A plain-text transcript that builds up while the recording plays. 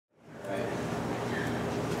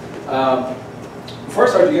Before I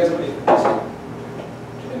start, do you guys have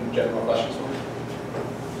any general questions for me?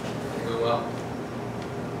 Going well?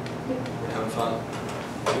 We're having fun?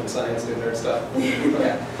 Doing science, doing nerd stuff?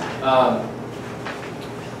 Okay.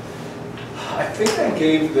 I think I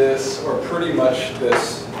gave this, or pretty much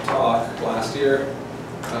this talk last year.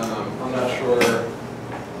 I'm not sure.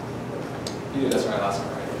 You did this right last time,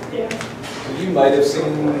 right? Yeah. So you might have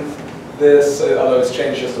seen this, although it's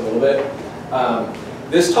changed just a little bit.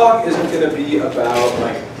 This talk isn't going to be about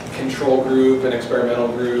like control group and experimental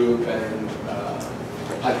group and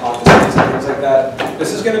hypotheses and things like that.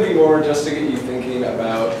 This is going to be more just to get you thinking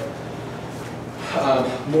about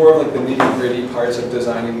more of like the nitty-gritty parts of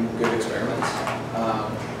designing good experiments.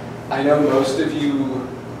 I know most of you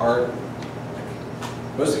have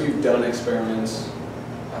done experiments.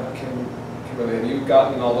 Kimberly, have you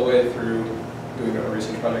gotten all the way through doing a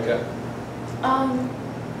research project yet? I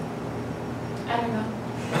don't know.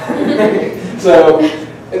 So,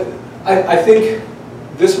 I think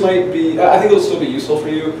this might be, I think it'll still be useful for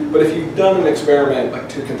you, but if you've done an experiment like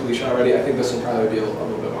to completion already, I think this will probably be a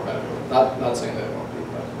little bit more beneficial. Not saying that it won't be,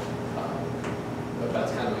 but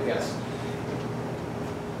that's kind of a guess.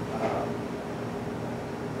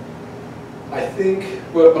 I think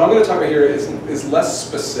what I'm going to talk about here is less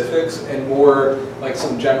specifics and more like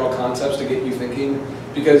some general concepts to get you thinking,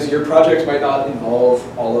 because your project might not involve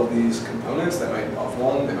all of these components. They might involve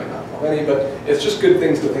one, they might not involve any, but it's just good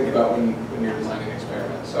things to think about when you're designing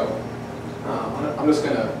experiments. So I'm just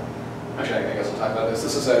going to, actually I guess I'll talk about this.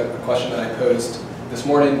 This is a question that I posed this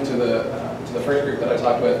morning to the first group that I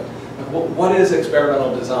talked with. What is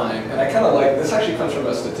experimental design? And I kind of like, this actually comes from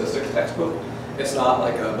a statistics textbook. It's not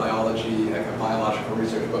like a biology, like a biological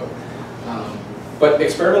research book. But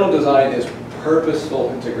experimental design is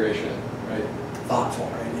purposeful integration, right? Thoughtful,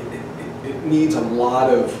 right? It needs a lot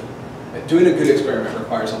of, doing a good experiment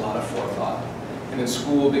requires a lot of forethought. And in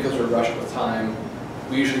school, because we're rushed with time,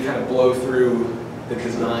 we usually kind of blow through the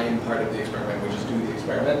design part of the experiment. We just do the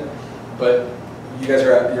experiment. But you guys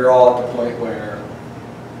you're all at the point where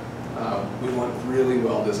we want really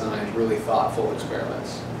well designed, really thoughtful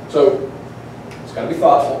experiments. So it's got to be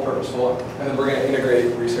thoughtful, purposeful, and then we're going to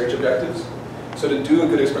integrate research objectives. So to do a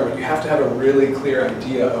good experiment, you have to have a really clear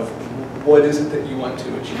idea of what is it that you want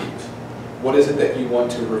to achieve? What is it that you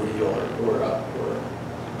want to reveal,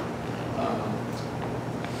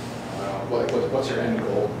 what's your end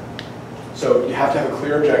goal? So you have to have a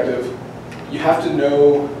clear objective. You have to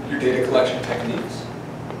know your data collection techniques.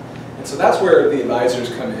 And so that's where the advisors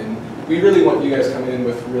come in. We really want you guys coming in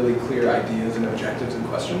with really clear ideas and objectives and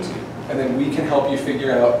questions. And then we can help you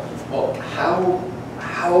figure out, well, how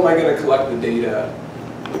am I going to collect the data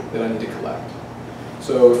that I need to collect?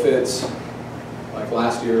 So if it's like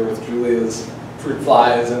last year with Julia's fruit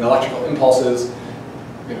flies and electrical impulses,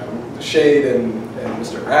 you know, the shade and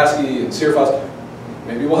Mr. Brasky and Searfoss,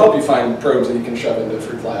 maybe we'll help you find probes that you can shove into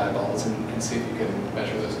fruit fly eyeballs and see if you can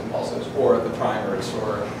measure those impulses, or the primers,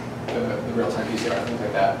 or the real-time PCR, things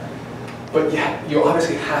like that. But yeah, you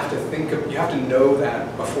obviously have to you have to know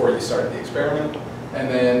that before you start the experiment. And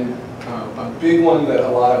then a big one that a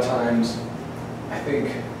lot of times I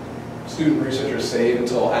think student researchers save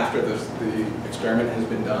until after the experiment has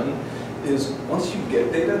been done is, once you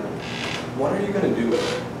get data, what are you going to do with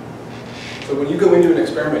it? So when you go into an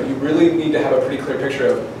experiment, you really need to have a pretty clear picture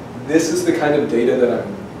of, this is the kind of data that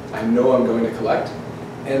I know I'm going to collect,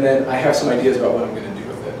 and then I have some ideas about what I'm going to do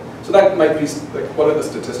with it. So that might be like, what are the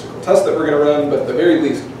statistical tests that we're going to run, but at the very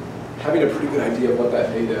least, having a pretty good idea of what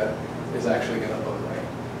that data is actually going to look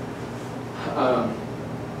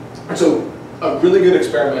like. So a really good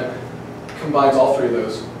experiment combines all three of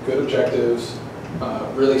those: good objectives,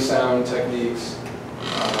 really sound techniques,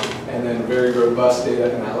 and then very robust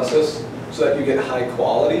data analysis, so that you get high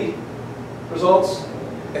quality results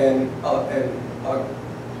and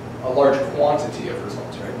a large quantity of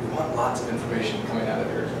results, right? We want lots of information coming out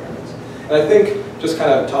of your experiments. And I think just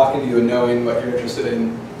kind of talking to you and knowing what you're interested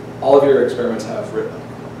in, all of your experiments have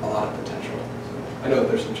a lot of potential. So I know that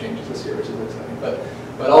there's some changes this year, which is exciting,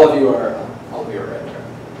 but all of you are right there.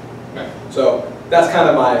 Okay. So that's kind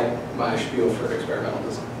of my spiel for experimental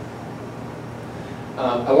design.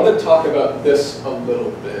 I want to talk about this a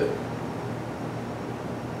little bit.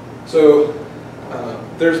 So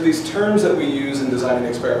there's these terms that we use in designing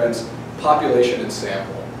experiments: population and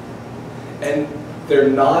sample. And they're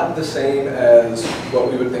not the same as what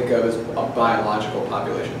we would think of as a biological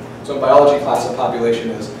population. So in biology class, a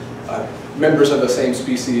population is members of the same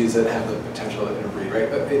species that have the potential to interbreed, right?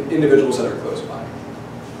 Individuals that are close by.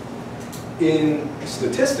 In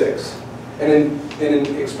statistics and in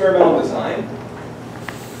experimental design,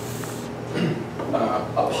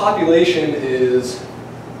 A population is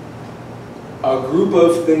a group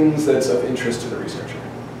of things that's of interest to the researcher.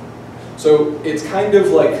 So it's kind of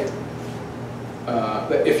like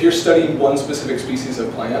if you're studying one specific species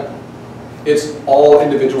of plant, it's all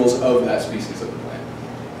individuals of that species of the plant.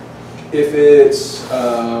 If it's,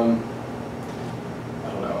 I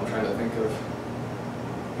don't know, I'm trying to think of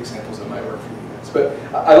examples that might work for you guys. But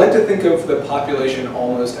I like to think of the population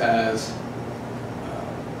almost as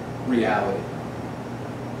reality.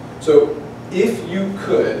 So if you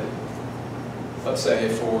could, let's say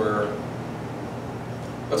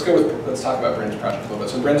let's talk about Bryn's project a little bit.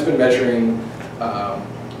 So Bryn's been measuring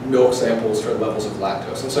milk samples for levels of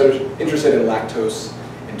lactose. And so interested in lactose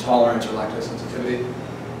intolerance or lactose sensitivity.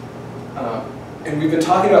 And we've been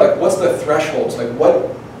talking about like what's the thresholds, like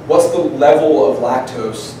what's the level of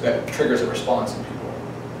lactose that triggers a response in people.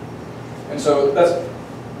 And so that's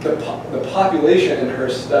the population in her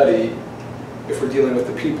study, if we're dealing with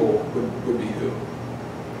the people, would be who?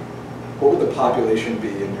 What would the population be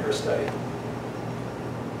in her study?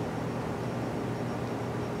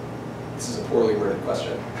 This is a poorly worded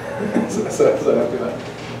question, so I don't do that.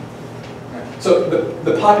 Right. So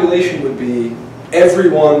the population would be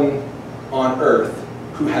everyone on Earth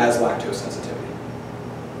who has lactose sensitivity.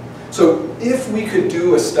 So if we could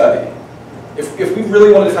do a study, if we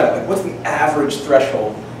really wanted to find out, like, what's the average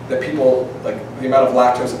threshold that people, like the amount of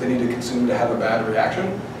lactose that they need to consume to have a bad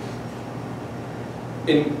reaction,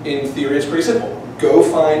 in theory it's pretty simple. Go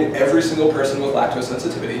find every single person with lactose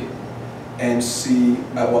sensitivity and see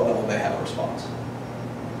at what level they have a response.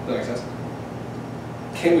 Does that make sense?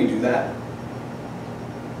 Can we do that?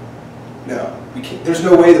 No, we can't. There's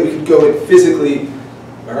no way that we could go and physically,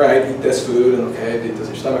 all right, eat this food, and okay, does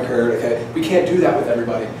your stomach hurt, okay. We can't do that with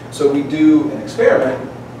everybody. So we do an experiment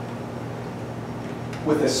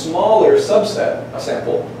with a smaller subset, a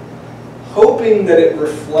sample, hoping that it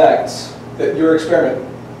reflects, that your experiment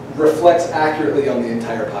reflects accurately on the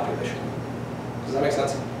entire population. Does that make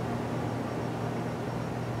sense?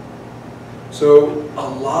 So a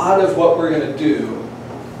lot of what we're going to do,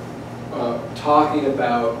 talking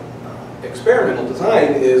about experimental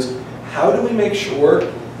design, is how do we make sure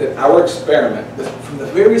that our experiment, from the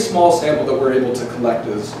very small sample that we're able to collect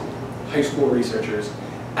as high school researchers,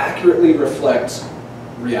 accurately reflects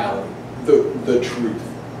reality, the truth.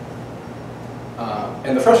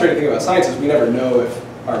 And the frustrating thing about science is we never know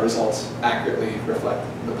if our results accurately reflect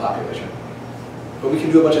the population. But we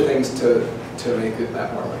can do a bunch of things to make it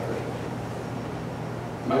that more likely.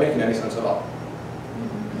 Am I making any sense at all?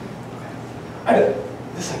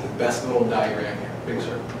 This is like the best little diagram here, big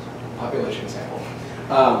circle, population sample.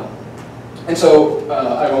 And so,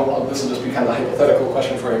 this will just be kind of a hypothetical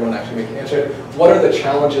question for anyone actually making answer. What are the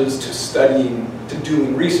challenges to studying, to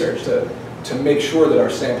doing research, to make sure that our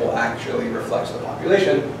sample actually reflects the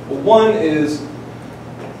population? Well, one is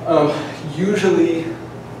usually,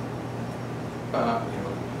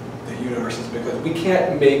 the universe is big. We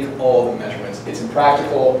can't make all the measurements. It's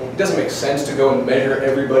impractical. It doesn't make sense to go and measure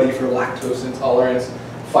everybody for lactose intolerance.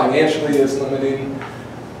 Financially, it's limiting.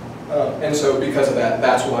 And so because of that,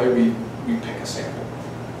 that's why we pick a sample.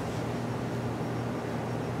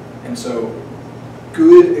 And so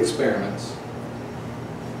good experiments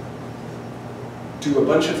do a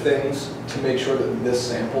bunch of things to make sure that this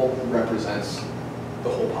sample represents the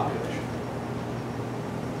whole population.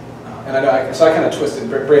 And I know, so I kind of twisted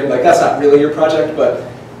brain, like that's not really your project, but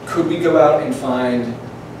could we go out and find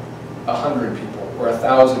 100 people or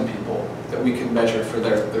 1,000 people that we could measure for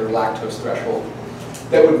their lactose threshold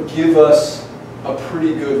that would give us a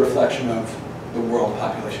pretty good reflection of the world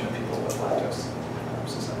population of people with lactose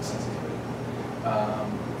sensitivity?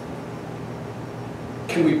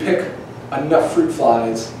 Can we pick enough fruit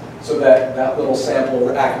flies so that that little sample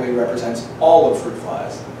accurately represents all of fruit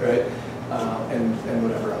flies, right? And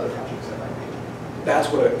whatever other projects that might be. That's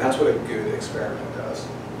what a good experiment does.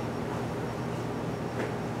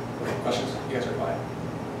 Okay, questions? You guys are quiet.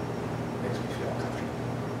 Makes me feel uncomfortable.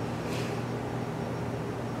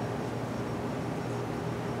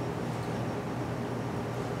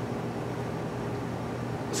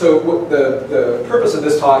 So what the purpose of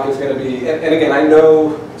this talk is going to be, and again, I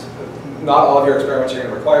know not all of your experiments are going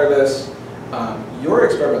to require this. Your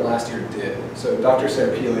experiment last year did. So Dr.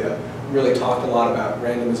 Sarapilia really talked a lot about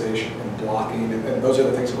randomization and blocking, and those are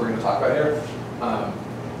the things that we're going to talk about here.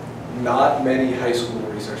 Not many high school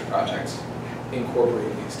research projects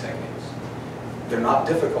incorporate these techniques. They're not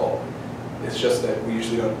difficult. It's just that we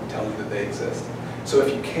usually don't tell you that they exist. So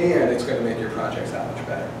if you can, it's going to make your projects that much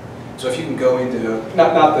better. So if you can go into,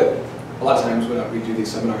 not that a lot of times when we do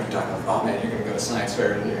these seminars, we talk about, oh man, you're going to go to science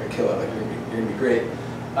fair and you're going to kill it, like you're going to be great.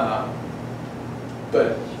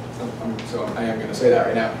 But, so I am going to say that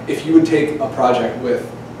right now. If you would take a project with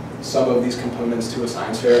some of these components to a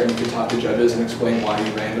science fair and you could talk to judges and explain why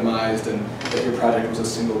you randomized and that your project was a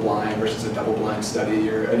single blind versus a double blind study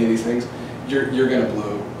or any of these things, you're going to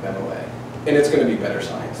blow them away. And it's going to be better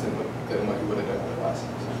science than what you would have done otherwise.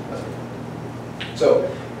 So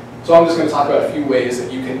I'm just going to talk about a few ways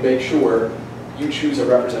that you can make sure you choose a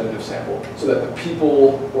representative sample so that the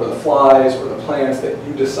people or the flies or the plants that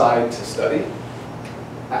you decide to study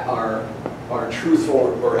are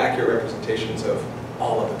truthful or accurate representations of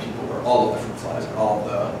all of the people or all of the fruit flies or all of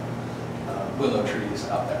the willow trees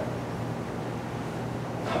out there.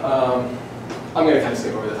 I'm going to kind of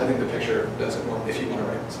skip over this. I think the picture does it more. If you want to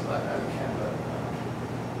write some of that down, you can. But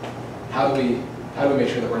how do we make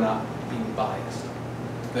sure that we're not being biased?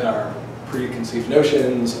 That our preconceived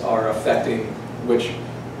notions are affecting which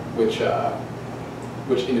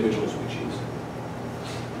individuals we choose.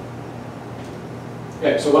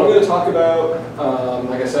 Okay, so what I'm going to talk about,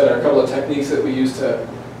 like I said, are a couple of techniques that we use to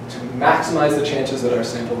maximize the chances that our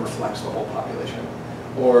sample reflects the whole population.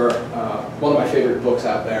 Or one of my favorite books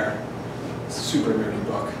out there, it's a super nerdy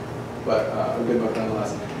book, but a good book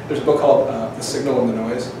nonetheless. There's a book called The Signal and the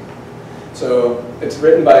Noise. So it's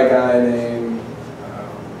written by a guy named,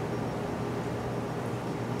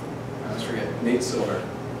 I always forget, Nate Silver.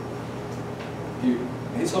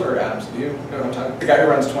 Nate Silver or Adams, do you know what I'm talking about? The guy who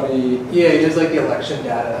runs 20... Yeah, he does like the election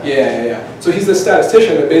data. Yeah. So he's this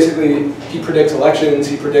statistician that basically, he predicts elections,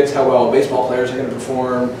 he predicts how well baseball players are going to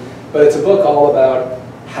perform, but it's a book all about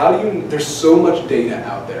how do you, there's so much data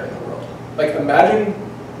out there in the world. Like imagine,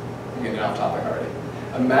 I'm getting off topic already,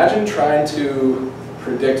 imagine trying to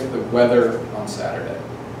predict the weather on Saturday.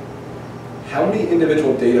 How many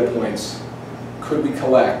individual data points could we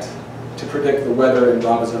collect to predict the weather in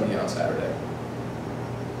Robizonia on Saturday?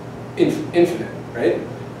 Infinite, right?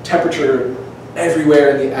 Temperature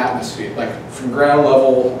everywhere in the atmosphere, like from ground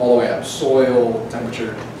level all the way up, soil,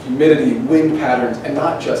 temperature, humidity, wind patterns, and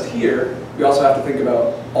not just here. We also have to think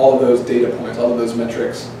about all of those data points, all of those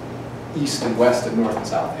metrics, east and west and north and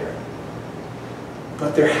south here.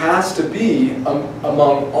 But there has to be,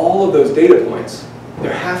 among all of those data points,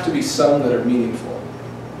 there have to be some that are meaningful,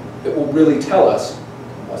 that will really tell us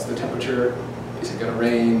what's the temperature, is it going to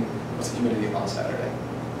rain, what's the humidity on Saturday.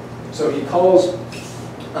 So he calls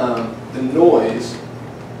the noise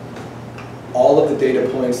all of the data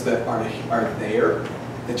points that are there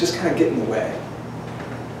that just kind of get in the way.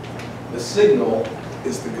 The signal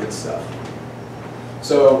is the good stuff.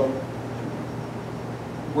 So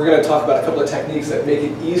we're going to talk about a couple of techniques that make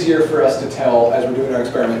it easier for us to tell as we're doing our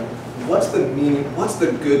experiment what's the meaning, what's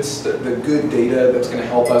the good data that's going to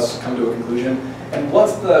help us come to a conclusion, and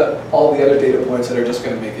what's all the other data points that are just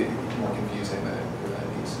going to make it more confusing than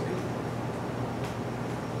it needs to be.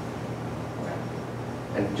 Okay.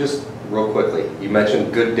 And just real quickly, you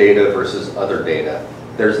mentioned good data versus other data.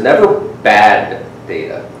 There's never bad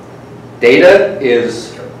data. Data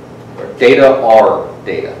are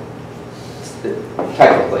data.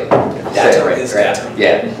 Technically. Data is data.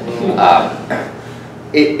 Yeah.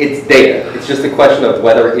 It's data. It's just a question of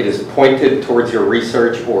whether it is pointed towards your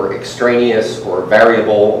research or extraneous or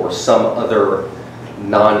variable or some other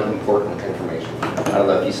non-important information. I don't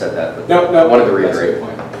know if you said that, but no, I wanted to that's a reiterate. good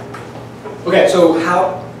point. Okay, so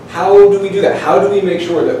how do we do that? How do we make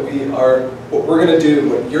sure that we are, what we're going to do,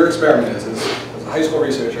 what your experiment is as a high school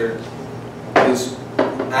researcher, is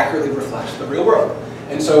accurately reflects the real world?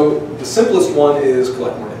 And so the simplest one is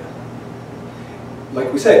collect more data.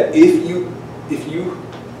 Like we said, if you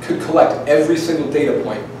could collect every single data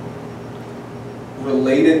point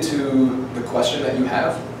related to the question that you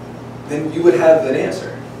have, then you would have an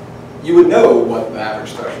answer. You would know what the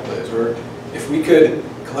average threshold is. Or if we could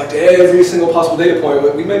collect every single possible data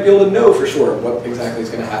point, we might be able to know for sure what exactly is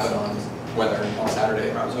going to happen on weather on Saturday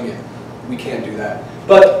in Robizonia. We can't do that.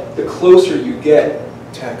 But the closer you get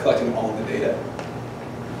to collecting all of the data,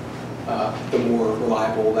 the more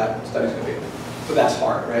reliable that study's going to be. But that's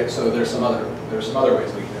hard, right? So there's some other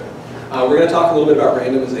ways we can do it. We're going to talk a little bit about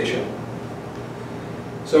randomization.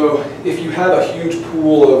 So if you have a huge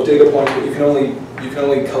pool of data points, but you can only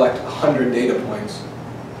collect 100 data points,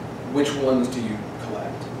 which ones do you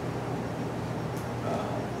collect?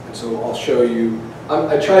 And so I'll show you. I'm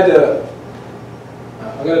going to try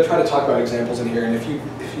to talk about examples in here, and if you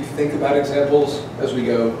think about examples as we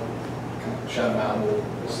go, kind of shout them out, and we'll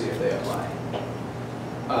see if they apply.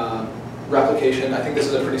 Replication, I think this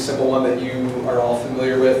is a pretty simple one that you are all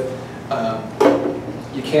familiar with.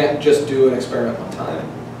 You can't just do an experiment one time.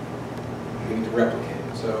 You need to replicate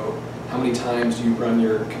it. So how many times do you run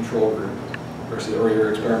your control group or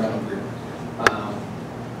your experimental group?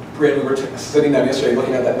 grid we were sitting down yesterday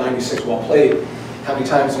looking at that 96 well plate, how many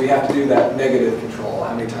times do we have to do that negative control?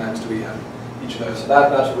 How many times do we have each of those? So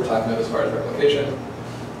that's what we're talking about as far as replication.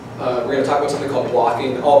 We're going to talk about something called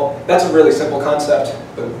blocking. That's a really simple concept.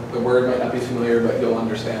 The word might not be familiar, but you'll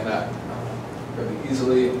understand that really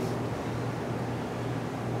easily.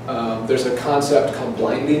 There's a concept called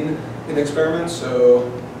blinding in experiments.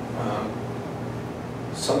 So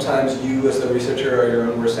sometimes you, as the researcher, are your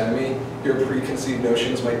own worst enemy. Your preconceived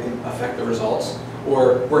notions might affect the results.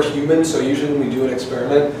 Or we're human, so usually when we do an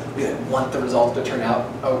experiment, we want the result to turn out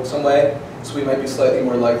some way. So we might be slightly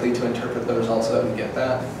more likely to interpret the results so that we get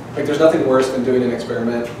that. Like, there's nothing worse than doing an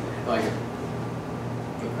experiment, like,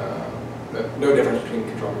 no difference between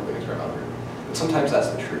control group and experimental group. But sometimes that's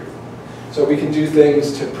the truth. So we can do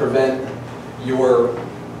things to prevent your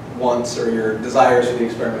wants or your desires for the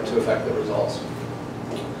experiment to affect the results.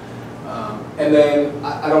 And then,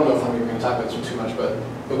 I don't know if I'm even going to talk about this one too much, but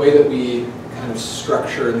the way that we kind of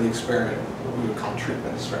structure the experiment, what we would call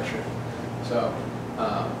treatment structure. So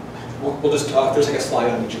we'll just talk, there's like a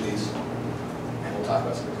slide on each of these, and we'll talk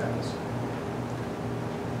about some examples.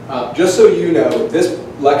 Just so you know, this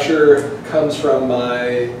lecture comes from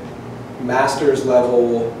my master's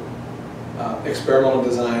level experimental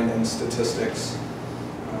design and statistics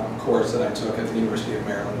course that I took at the University of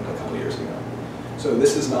Maryland a couple years ago. So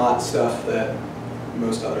this is not stuff that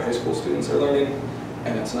most other high school students are learning,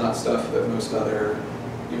 and it's not stuff that most other,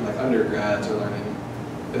 even like undergrads are learning.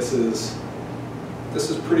 This is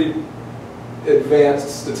pretty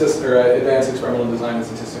advanced statistics, or advanced experimental design and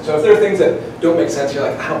statistics. So if there are things that don't make sense, you're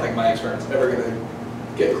like, I don't think my experiment's ever going to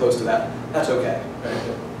get close to that. That's okay.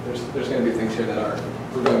 Right? There's going to be things here that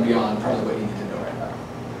we're going beyond probably what you need to know right now.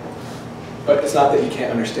 But it's not that you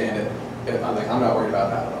can't understand it. I'm not worried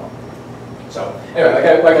about that at all. So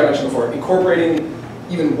anyway, like I mentioned before, incorporating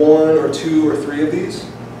even one or two or three of these,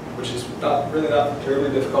 which is really not terribly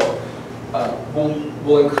difficult,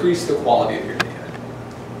 will increase the quality of your data.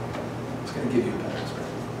 It's going to give you a better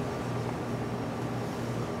experiment.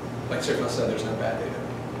 Like Sirkla said, there's no bad data.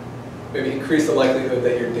 Maybe increase the likelihood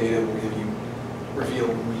that your data will give you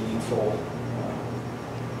reveal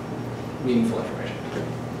meaningful information.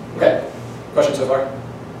 Okay, questions so far?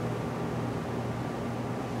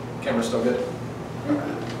 Camera's still good?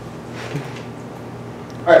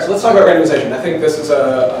 All right, so let's talk about randomization. I think this is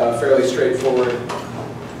a fairly straightforward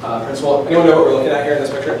principle. Anyone know what we're looking at here in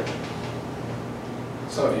this picture?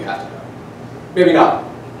 Some of you have to know. Maybe not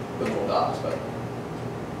the little dots, but.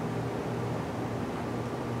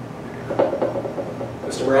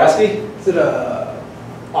 Mr. Moraski? Is it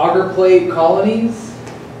auger plate colonies?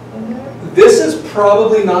 This is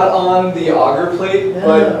probably not on the auger plate,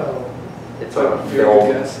 but it's on very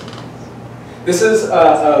good guess. This is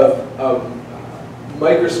a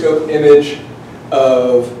microscope image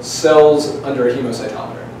of cells under a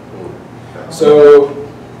hemocytometer. So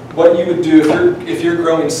what you would do if you're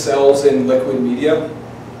growing cells in liquid media,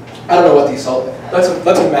 I don't know what these cells.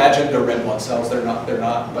 Let's imagine they're red blood cells. They're not,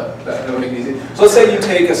 but that would make it easy. So let's say you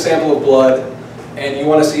take a sample of blood and you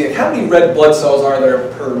want to see how many red blood cells are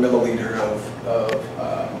there per milliliter of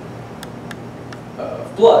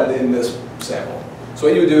blood in this sample. So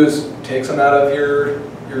what you would do is take some out of your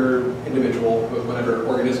individual, whatever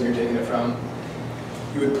organism you're taking it from.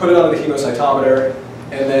 You would put it on the hemocytometer,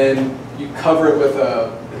 and then you cover it with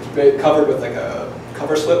like a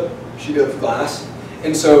cover slip sheet of glass.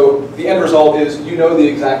 And so the end result is you know the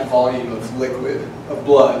exact volume of liquid, of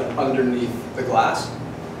blood, underneath the glass.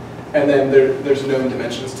 And then there's known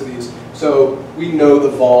dimensions to these. So we know the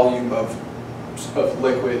volume of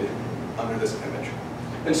liquid under this image.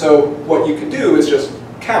 And so what you can do is just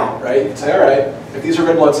count, right? You can say, all right, if these are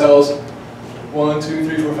red blood cells, 1, 2,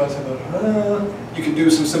 3, 4, 5, 6, 7, you can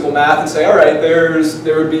do some simple math and say, all right, there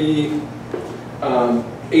would be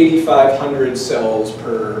 8,500 cells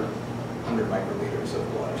per 100 microliters of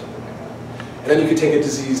blood or something like that. And then you could take a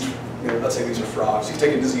diseased, let's say these are frogs, you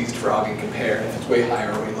take a diseased frog and compare, and if it's way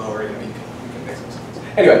higher or way lower, you can make some sense.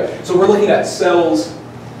 Anyway, so we're looking at cells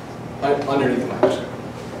underneath the microscope.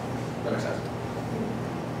 That makes sense?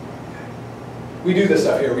 We do this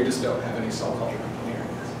stuff here, we just don't have any cell culture here.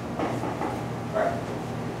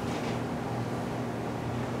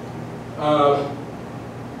 All right.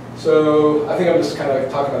 So I think I'm just kind of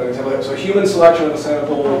talking about an example. So human selection of a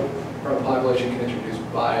sample from a population can introduce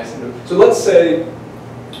bias. So let's say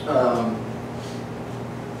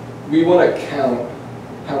we want to count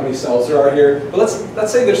how many cells there are here, but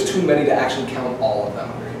let's say there's too many to actually count all of them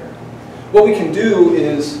under here. What we can do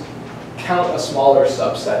is count a smaller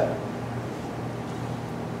subset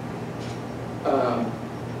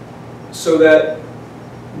so that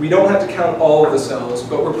we don't have to count all of the cells,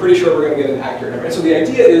 but we're pretty sure we're going to get an accurate number. And so the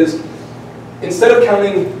idea is, instead of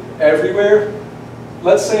counting everywhere,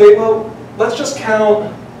 let's say, well, let's just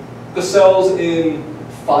count the cells in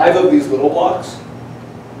 5 of these little blocks,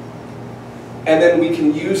 and then we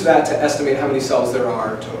can use that to estimate how many cells there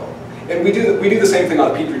are total. And we do the same thing on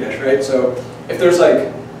a Petri dish, right? So if there's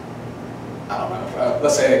like, I don't know,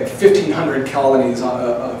 let's say 1,500 colonies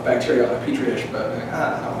of bacteria on a Petri dish, but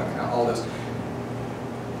I don't want to count all this.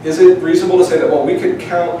 Is it reasonable to say that, well, we could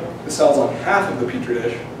count the cells on half of the Petri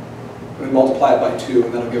dish and multiply it by 2,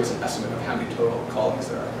 and that'll give us an estimate of how many total colonies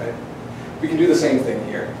there are, right? We can do the same thing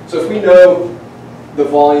here. So if we know the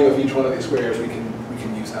volume of each one of these squares, we can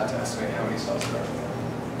use that to estimate how many cells there are.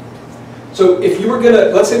 So if you were going to,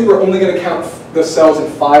 let's say we were only going to count the cells in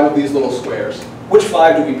 5 of these little squares, which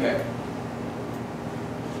 5 do we pick?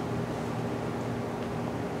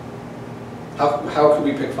 How could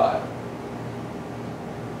we pick 5?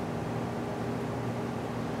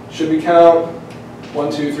 Should we count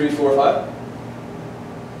 1, 2, 3, 4, 5?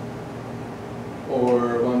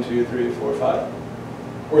 Or 1, 2, 3, 4, 5?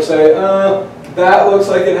 Or say, that looks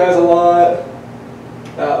like it has a lot.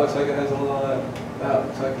 That looks like it has a lot. That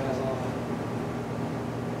looks like it has a lot.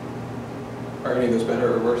 Are any of those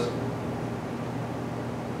better or worse?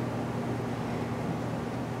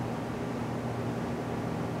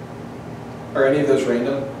 Are any of those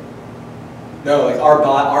random? No, like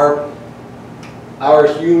our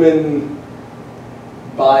human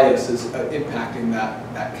bias is impacting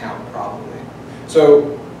that count probably.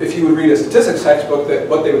 So if you would read a statistics textbook, that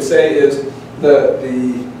what they would say is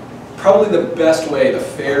probably the best way, the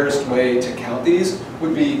fairest way to count these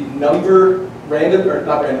would be number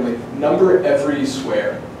every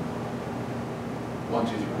square. 1,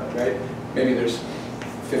 2, 3, right? Maybe there's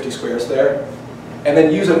 50 squares there. And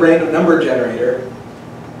then use a random number generator.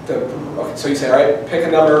 Okay, so you say, all right, pick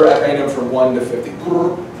a number at random from 1 to 50.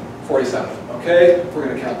 47. Okay, we're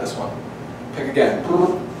going to count this one. Pick again.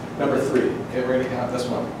 Number 3. Okay, we're going to count this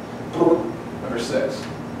one. Number 6.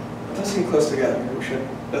 It does seem close together. Maybe we should.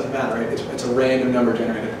 Doesn't matter, right? It's a random number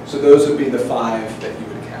generator. So those would be the 5 that you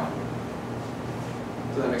would count.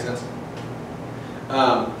 Does that make sense?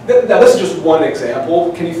 Now this is just one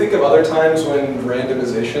example. Can you think of other times when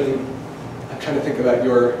randomization? I'm trying to think about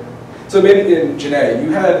so maybe in Janae,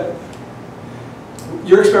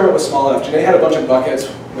 your experiment was small enough. Janae had a bunch of buckets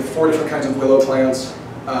with 4 different kinds of willow plants.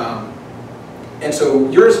 And so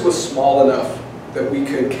yours was small enough that we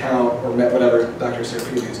could count, or whatever Dr.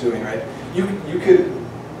 Serpili is doing, right?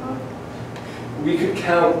 We could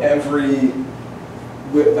count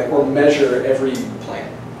or measure every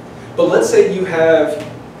plant. But let's say you have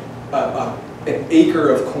an acre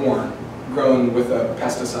of corn grown with a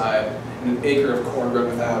pesticide and an acre of corn grown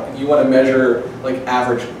without, and you want to measure like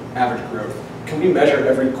average growth. Can we measure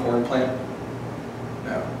every corn plant?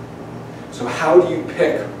 No. So how do you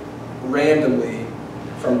pick randomly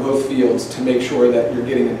from both fields to make sure that you're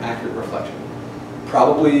getting an accurate reflection?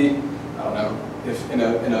 Probably, I don't know, if in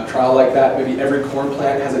a trial like that, maybe every corn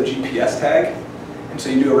plant has a GPS tag, and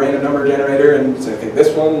so you do a random number generator and say, okay,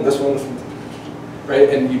 this one, right,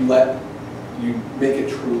 and you make it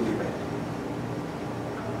truly random.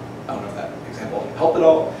 I don't know if that example helped at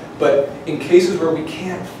all, but in cases where we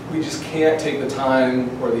just can't take the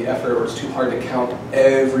time or the effort, or it's too hard to count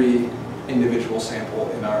every individual sample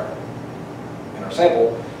in our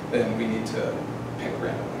sample, then we need to pick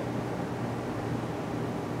randomly.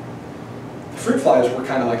 The fruit flies were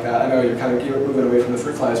kind of like that. I know you're kind of moving away from the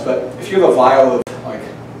fruit flies, but if you have a vial of like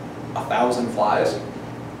 1,000 flies,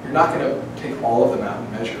 you're not going to take all of them out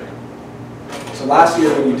and measure. So last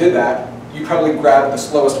year when you did that, you probably grabbed the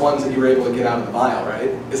slowest ones that you were able to get out of the vial, right?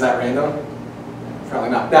 Is that random? Probably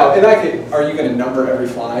not. Now, in that case, are you going to number every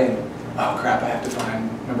fly and, oh crap, I have to find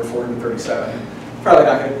number 437? Probably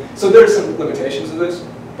not going to. So there's some limitations to this,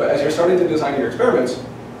 but as you're starting to design your experiments,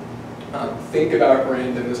 think about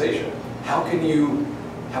randomization. How can you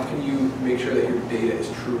make sure that your data is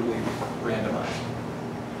truly randomized?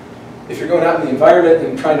 If you're going out in the environment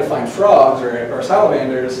and trying to find frogs or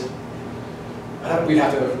salamanders, we'd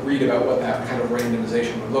have to read about what that kind of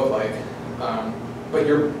randomization would look like. But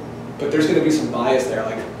there's going to be some bias there.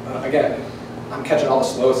 Like again, I'm catching all the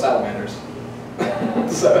slowest salamanders.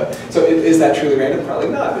 so is that truly random? Probably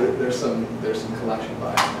not. There's some collection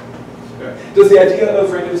bias. Okay. Does the idea of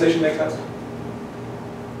randomization make sense?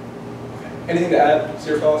 Okay. Anything to add,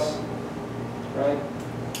 Sirfos? Ryan?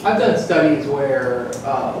 I've done studies where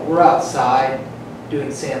we're outside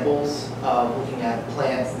doing samples, looking at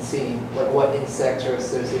plants and seeing what insects are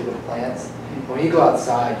associated with plants. When you go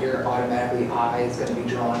outside, your eye is going to be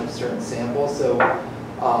drawn to certain samples. So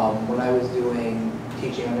when I was doing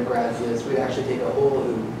teaching undergrads this, we'd actually take a hula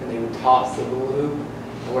hoop and they would toss the hula hoop,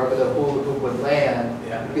 and wherever the hula hoop would land,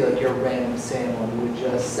 it'd be like your random sample, and you would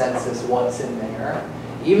just census what's in there.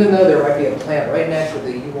 Even though there might be a plant right next to it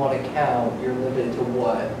that you want to count, you're limited to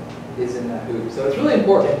what is in that hoop. So it's really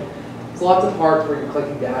important. There's lots of parts where you're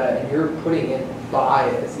collecting data and you're putting in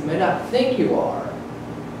bias. You may not think you are,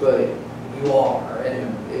 but you are.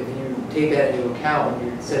 And if you take that into account when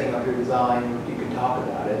you're setting up your design, you can talk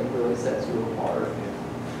about it. It really sets you apart.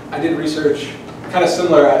 I did research, kind of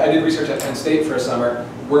similar. I did research at Penn State for a summer.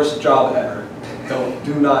 Worst job ever.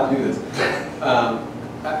 Do not do this.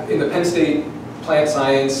 In the Penn State plant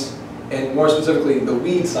science, and more specifically the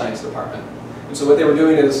weed science department. And so what they were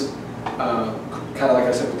doing is, kind of like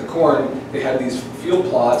I said with the corn, they had these field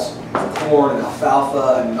plots of corn and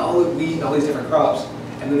alfalfa and all the wheat and all these different crops.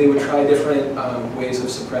 And then they would try different ways of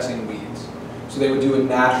suppressing weeds. So they would do a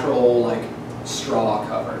natural, like, straw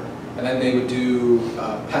cover. And then they would do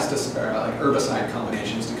pesticide, like herbicide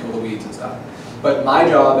combinations to kill the weeds and stuff. But my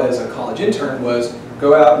job as a college intern was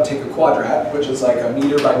go out and take a quadrat, which is like a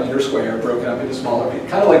meter by meter square, broken up into smaller pieces,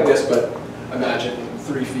 kind of like this, but imagine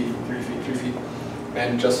 3 feet, 3 feet, 3 feet.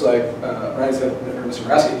 And just like Ryan said, or Mr.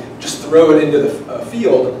 Maraski, just throw it into the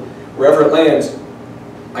field, wherever it lands.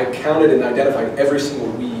 I counted and identified every single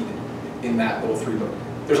weed in that little 3-book.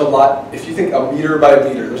 There's a lot, if you think a meter by a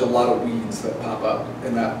meter, there's a lot of weeds that pop up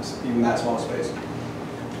in that, even that small space.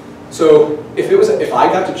 So if I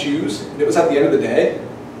got to choose, and it was at the end of the day,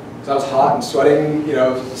 because I was hot and sweating,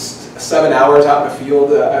 7 hours out in the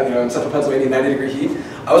field, in central Pennsylvania, 90-degree heat,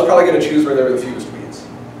 I was probably going to choose where there were the fewest weeds.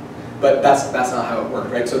 But that's not how it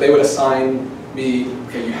worked, right? So they would assign me,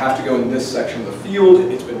 okay, you have to go in this section of the field.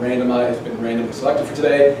 It's been randomized, it's been randomly selected for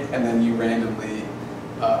today, and then you randomly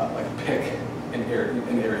pick an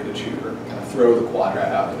area to choose, or kind of throw the quadrat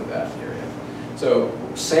out into that area. So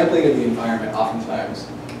sampling in the environment oftentimes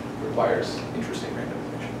requires interesting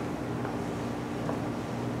randomization.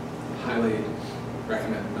 Highly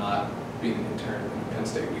recommend not being an intern in Penn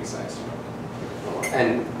State weed science.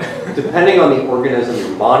 And depending on the organism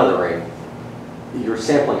you're monitoring, your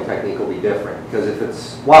sampling technique will be different. Because if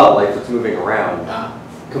it's wildlife that's moving around,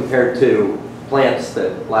 compared to plants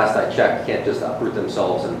that, last I checked, can't just uproot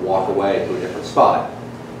themselves and walk away to a different spot.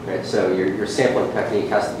 Right? So your sampling technique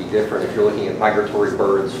has to be different if you're looking at migratory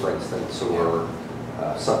birds, for instance, or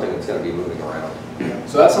something that's going to be moving around.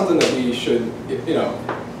 So that's something that we should,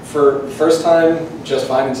 for first time, just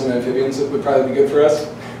finding some amphibians would probably be good for us.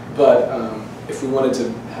 But if we wanted to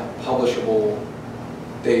have publishable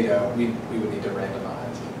data, we would need to randomize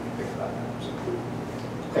and think about that. So,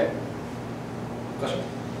 okay. Question?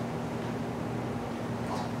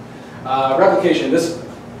 Replication. This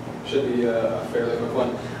should be a fairly quick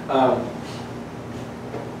one.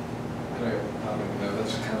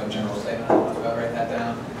 That's kind of a general statement. I don't know if I'll write that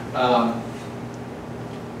down.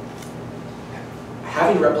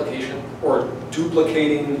 Having replication or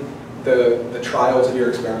duplicating the trials of your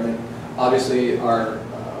experiment obviously is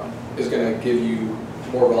going to give you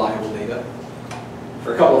more reliable data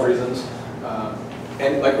for a couple of reasons.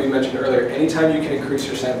 And like we mentioned earlier, anytime you can increase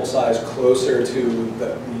your sample size closer to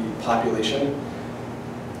the population,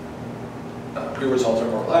 your results are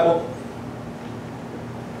more reliable.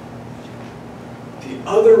 The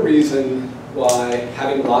other reason why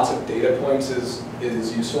having lots of data points is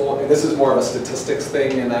useful, and this is more of a statistics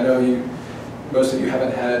thing, and I know most of you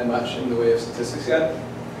haven't had much in the way of statistics yet.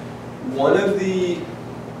 One of the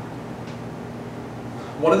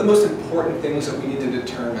most important things that we need to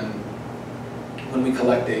determine when we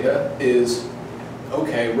collect data is,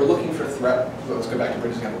 okay, we're looking for let's go back to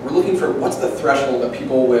Bridget's example. We're looking for what's the threshold that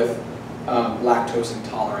people with lactose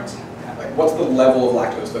intolerance have. Like, what's the level of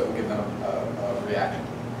lactose that will give them a reaction?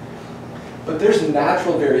 But there's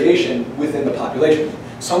natural variation within the population.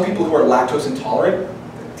 Some people who are lactose intolerant,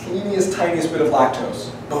 the teeniest, tiniest bit of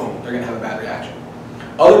lactose, boom, they're going to have a bad reaction.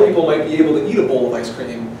 Other people might be able to eat a bowl of ice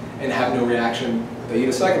cream and have no reaction. They eat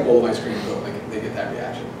a second bowl of ice cream, boom, they get that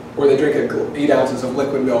reaction. Or they drink 8 ounces of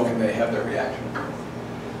liquid milk and they have their reaction.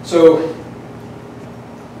 So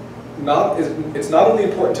it's not only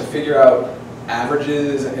important to figure out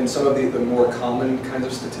averages and some of the more common kinds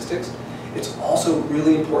of statistics, it's also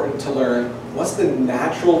really important to learn what's the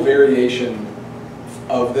natural variation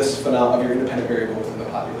of this phenomenon, of your independent variable within the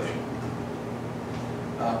population.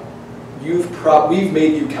 We've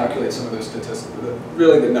made you calculate some of those statistics,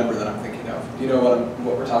 really the number that I'm thinking of. Do you know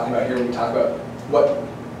what we're talking about here when we talk about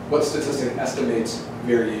what statistic estimates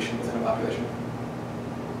variation within a population?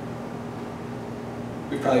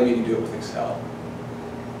 We've probably made you do it with Excel.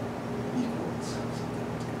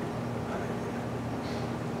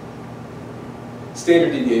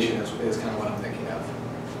 Standard deviation is kind of what I'm thinking of.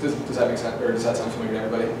 Does that make sense, or does that sound familiar to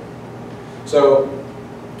everybody? So,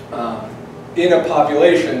 in a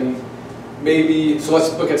population, maybe, so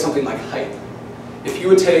let's look at something like height. If you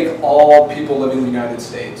would take all people living in the United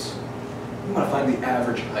States, you want to find the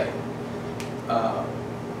average height.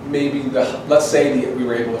 Maybe let's say we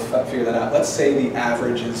were able to figure that out. Let's say the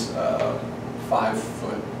average is 5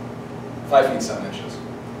 feet 7 inches.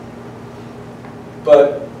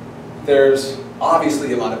 But there's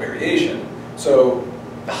obviously a lot of variation. So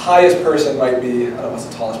the highest person might be, I don't know, what's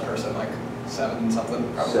the tallest person, like 7 something?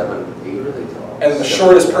 Probably. 7, 8, really tall. And the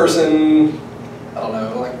shortest person, I don't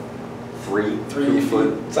know, like 3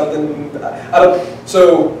 feet something.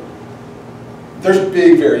 So there's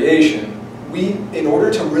big variation. In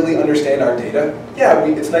order to really understand our data, yeah,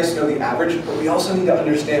 it's nice to know the average, but we also need to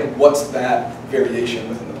understand what's that variation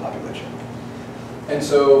within the population. And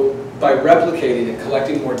so by replicating and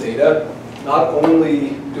collecting more data, not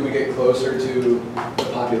only do we get closer to the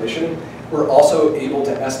population, we're also able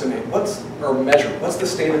to estimate measure what's the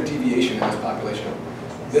standard deviation in this population.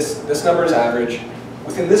 This number is average.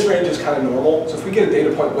 Within this range is kind of normal. So if we get a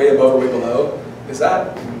data point way above or way below, is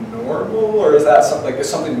that normal, or is that something, is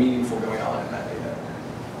something meaningful going on in that data?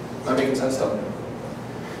 Am I making sense still?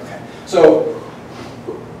 Okay. So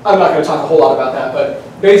I'm not going to talk a whole lot about that, but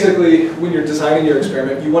basically, when you're designing your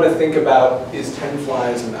experiment, you want to think about, is 10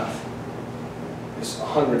 flies enough? Is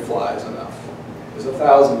 100 flies enough? Is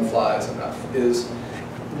 1,000 flies enough?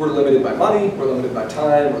 We're limited by money, we're limited by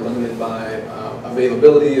time, we're limited by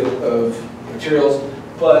availability of materials,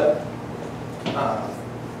 but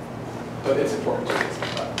it's important to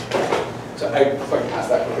think about. So I can pass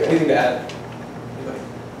that quickly. Anything to add? Anybody?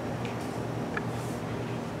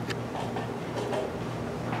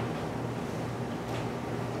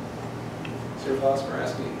 Sir Foss,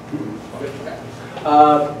 Maraski? Okay.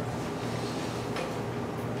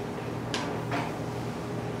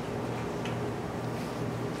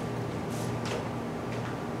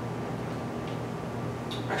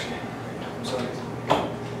 Actually, I'm sorry.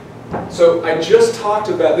 So I just talked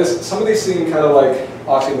about this. Some of these seem kind of like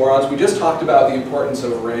oxymorons. We just talked about the importance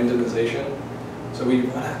of randomization. So we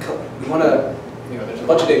want to, there's a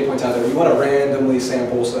bunch of data points out there. We want to randomly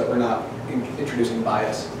sample so that we're not introducing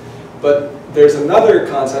bias. But there's another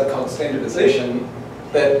concept called standardization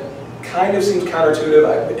that kind of seems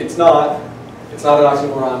counterintuitive. It's not an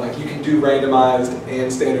oxymoron. Like, you can do randomized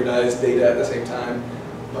and standardized data at the same time.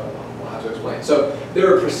 But we'll have to explain. So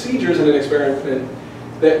there are procedures in an experiment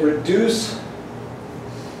that reduce.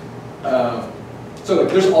 So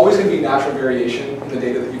like, there's always going to be natural variation in the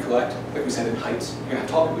data that you collect. Like we said, in heights, you're going to have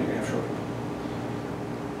tall people, you're going to have short people.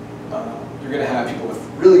 You're going to have people with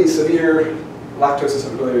really severe lactose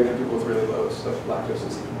sensitivity, you're going to have people with really low lactose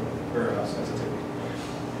sensitivity.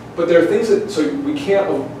 But there are things that, so we can't,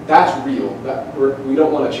 that's real, we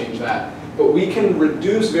don't want to change that. But we can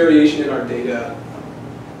reduce variation in our data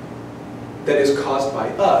that is caused by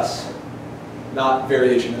us, not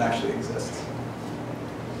variation that actually exists.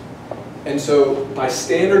 And so by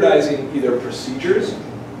standardizing either procedures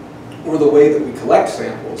or the way that we collect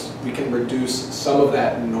samples, we can reduce some of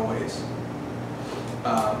that noise.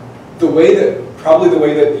 Probably the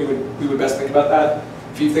way that we would best think about that,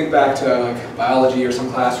 if you think back to like biology or some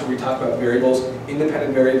class where we talk about variables,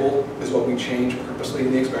 independent variable is what we change purposely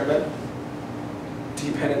in the experiment.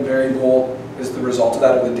 Dependent variable is the result of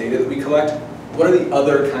that, of the data that we collect. What are the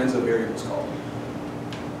other kinds of variables called?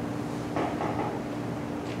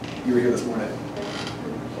 You were here this morning.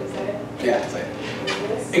 Yeah, say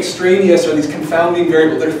it. Extraneous are these confounding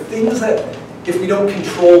variables. They're things that, if we don't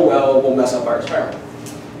control well, will mess up our experiment.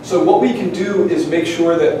 So what we can do is make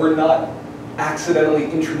sure that we're not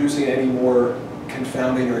accidentally introducing any more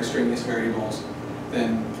confounding or extraneous variables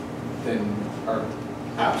than are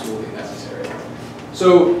absolutely necessary.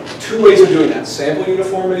 So 2 ways of doing that: sample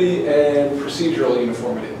uniformity and procedural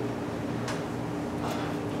uniformity.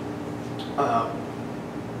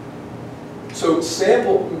 So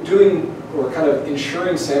kind of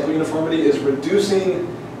ensuring sample uniformity is reducing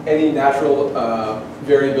any natural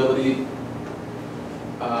variability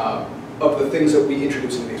of the things that we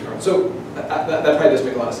introduce into the experiment. So that probably doesn't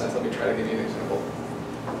make a lot of sense. Let me try to give you an example.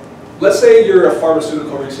 Let's say you're a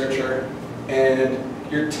pharmaceutical researcher and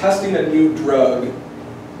you're testing a new drug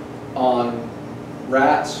on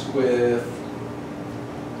rats with,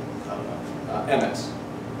 I don't know, MS.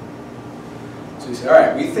 So you say, all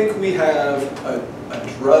right, we think we have a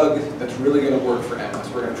drug that's really going to work for MS.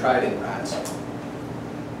 We're going to try it in rats.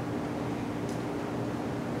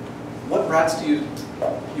 What rats do you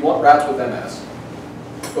want rats with MS,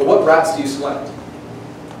 but what rats do you select?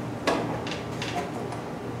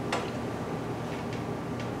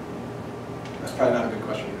 That's probably not a good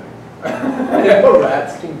question.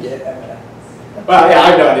 Rats can get M&Ms. Well, yeah, I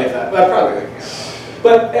have no idea if that probably they can.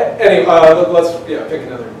 But anyway, let's pick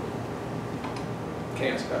another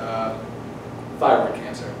cancer. Thyroid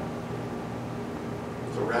cancer.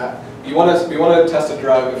 So rat. We want to test a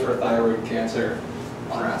drug for thyroid cancer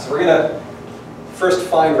on rats. So we're gonna first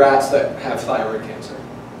find rats that have thyroid cancer.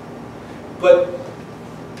 But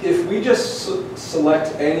if we just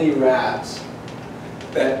select any rats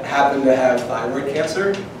that happen to have thyroid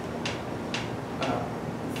cancer,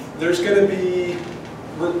 there's going to be,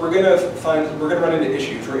 we're going to run into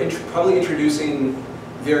issues. We're probably introducing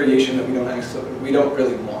variation that we don't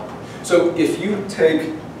really want. So if you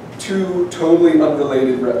take two totally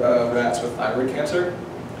unrelated rats with thyroid cancer,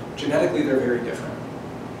 genetically they're very different.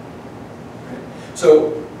 Right?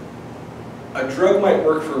 So a drug might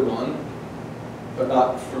work for one, but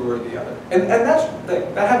not for the other. And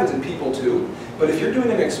that happens in people too. But if you're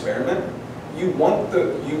doing an experiment, you want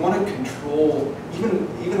to control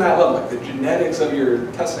even that level, like the genetics of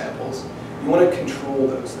your test samples. You want to control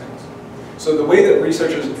those things. So the way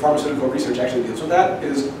that pharmaceutical research actually deals with that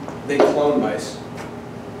is they clone mice,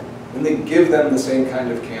 and they give them the same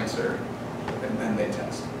kind of cancer, and then they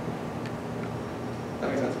test. That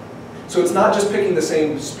makes sense? So it's not just picking the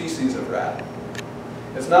same species of rat.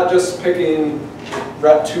 It's not just picking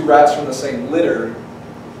two rats from the same litter.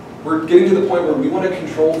 We're getting to the point where we want to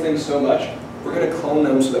control things so much, we're going to clone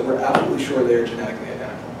them so that we're absolutely sure they're genetically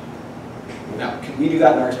identical. Now, can we do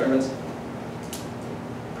that in our experiments?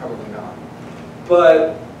 Probably not.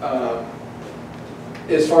 But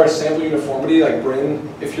as far as sample uniformity, like Bryn,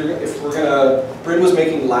 Bryn was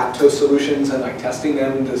making lactose solutions and like testing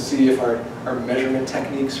them to see if our measurement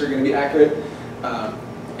techniques are going to be accurate.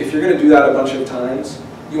 If you're going to do that a bunch of times,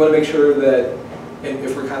 you want to make sure that, and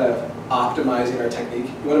if we're kind of optimizing our technique,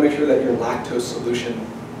 you want to make sure that your lactose solution,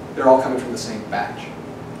 they're all coming from the same batch.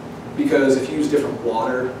 Because if you use different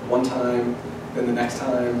water one time, then the next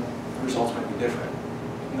time, the results might be different.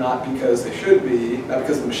 Not because they should be, not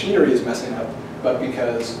because the machinery is messing up, but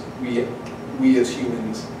because we as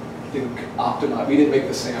humans didn't optimize, we didn't make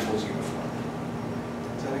the samples uniform.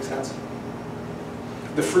 Does that make sense?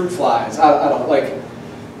 The fruit flies, I don't like,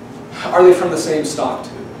 are they from the same stock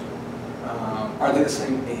tube? Are they the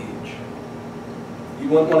same age? You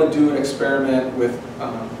wouldn't want to do an experiment with,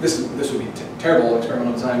 this would be terrible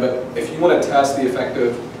experimental design, but if you want to test the effect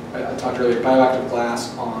of, I talked earlier, bioactive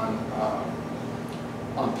glass on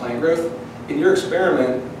plant growth, in your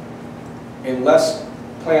experiment, unless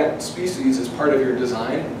plant species is part of your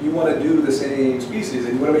design, you want to do the same species,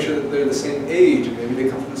 and you want to make sure that they're the same age, and maybe they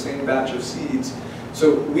come from the same batch of seeds.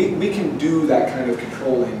 So we can do that kind of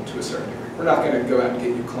controlling to a certain degree. We're not going to go out and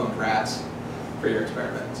get you cloned rats for your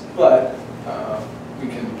experiments, but we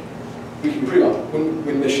can do pretty well.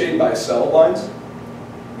 When the shade by cell lines,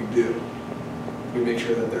 we do. We make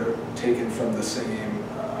sure that they're taken from the same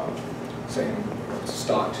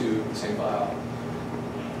stock tube, the same vial,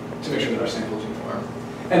 to make sure that our sample is uniform.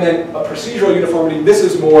 And then a procedural uniformity, this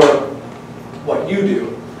is more what you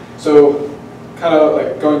do. So kind of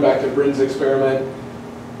like going back to Bryn's experiment,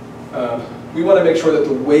 we want to make sure that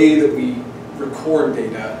the way that we record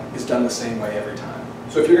data is done the same way every time.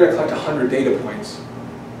 So if you're going to collect 100 data points,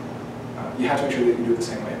 you have to make sure that you do it the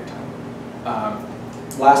same way every time.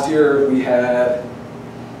 Last year we had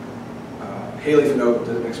Haley Fanoga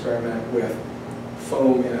did an experiment with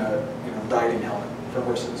foam in a riding helmet for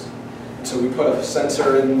horses. And so we put a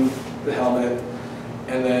sensor in the helmet,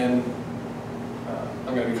 and then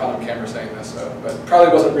I'm going to be caught on camera saying this, but it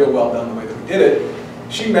probably wasn't real well done the way that we did it.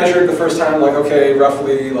 She measured the first time, like, okay,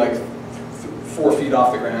 roughly like 4 feet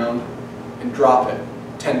off the ground, and drop it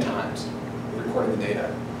 10 times, recording the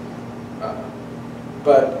data.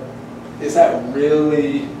 But is that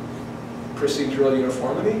really procedural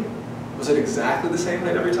uniformity? Was it exactly the same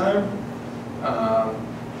rate every time?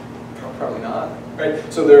 Probably not, right?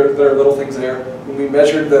 So there are little things there. When we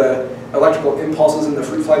measured the electrical impulses in the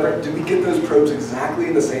fruit fly branch, did we get those probes exactly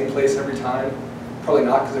in the same place every time? Probably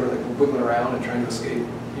not, because they were like wiggling around and trying to escape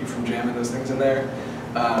you from jamming those things in there.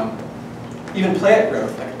 Even plant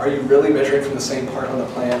growth, like, are you really measuring from the same part on the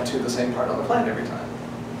plant to the same part on the plant every time?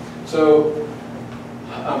 So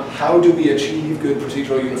how do we achieve good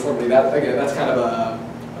procedural uniformity? That, again, that's kind of a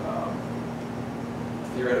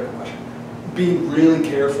theoretical question. Being really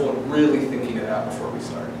careful and really thinking it out before we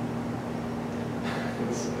start.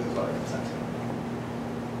 This is what it comes down to.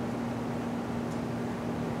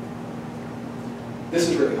 This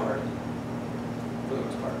is really hard, for the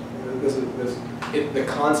most part. The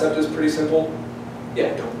concept is pretty simple.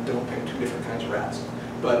 Yeah, don't pick 2 different kinds of rats.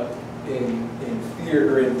 But in theory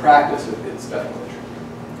or in practice, it's definitely true.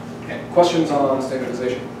 Okay, questions on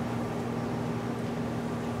standardization?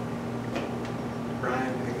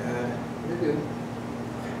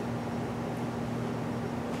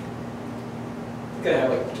 gonna have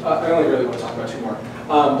like, I only really want to talk about 2 more.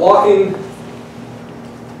 Blocking,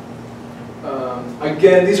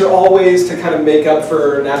 again, these are all ways to kind of make up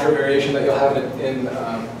for natural variation that you'll have in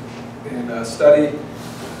a study.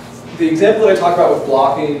 The example that I talk about with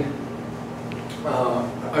blocking,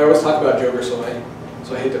 I always talk about Joe Versoy,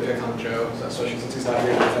 so I hate to pick on Joe, especially since he's not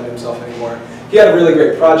here to defend himself anymore. He had a really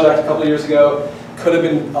great project a couple of years ago. Could have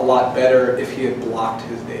been a lot better if he had blocked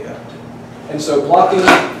his data. And so blocking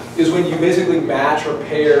is when you basically match or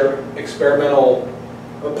pair experimental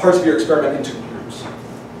parts of your experiment into groups,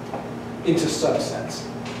 into subsets.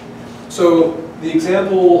 So the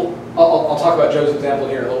example, I'll talk about Joe's example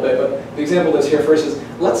here in a little bit, but the example that's here first is,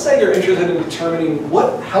 let's say you're interested in determining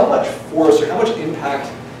how much force or how much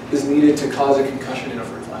impact is needed to cause a concussion in a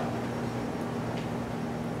fruit fly.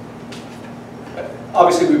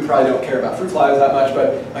 Obviously, we probably don't care about fruit flies that much,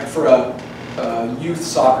 but like for a youth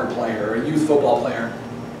soccer player or a youth football player,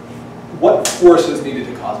 what force is needed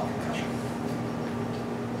to cause a concussion?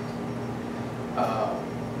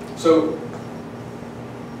 So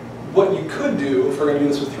what you could do, if we're going to do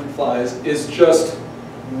this with fruit flies, is just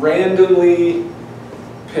randomly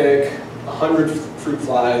pick 100 fruit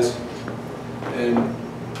flies and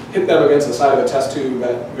hit them against the side of a test tube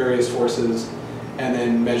at various forces, and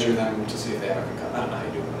then measure them to see if they have a concussion. I don't know how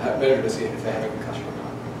you do it. Measure to see if they have a concussion or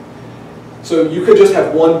not. So you could just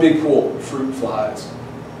have one big pool of fruit flies.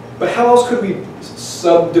 But how else could we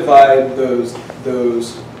subdivide those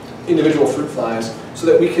individual fruit flies so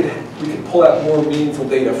that we could pull out more meaningful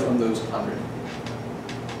data from those 100?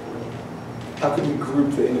 How could we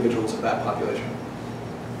group the individuals of that population?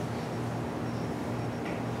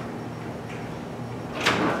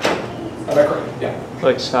 Am I correct? Yeah.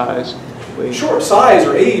 Like size, weight. Sure, size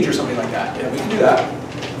or age or something like that. Yeah, we can do that.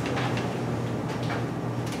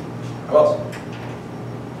 How else?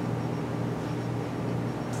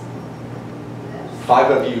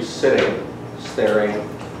 5 of you sitting, staring.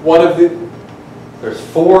 One of the... There's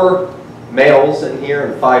 4 males in here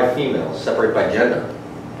and 5 females, separated by gender.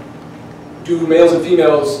 Do males and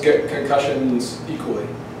females get concussions equally?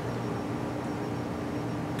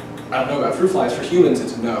 I don't know about fruit flies. For humans,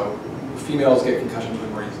 it's a no. Females get concussions way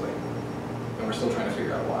more easily. And we're still trying to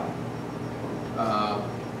figure out why.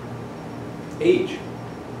 Age.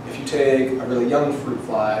 If you take a really young fruit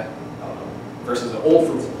fly, versus an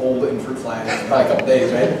old in fruit fly, it's probably a couple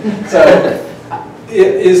days, right? So,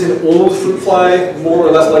 is an old fruit fly more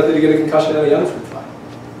or less likely to get a concussion than a young fruit fly?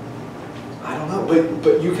 I don't know,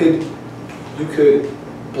 but you could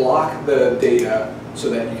block the data so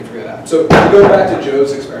that you can figure that out. So go back to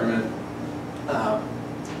Joe's experiment.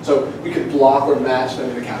 So we could block or match them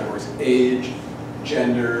into categories: age,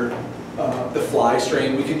 gender, the fly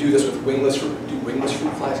strain. We could do this with wingless fruit. Do wingless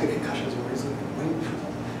fruit flies get concussions more easily?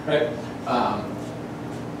 Right?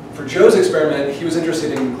 For Joe's experiment, he was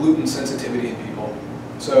interested in gluten sensitivity in people.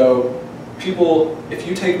 So if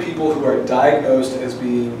you take people who are diagnosed as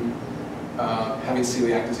being having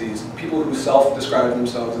celiac disease, people who self-describe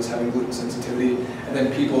themselves as having gluten sensitivity, and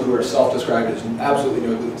then people who are self-described as absolutely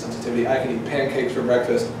no gluten sensitivity. I can eat pancakes for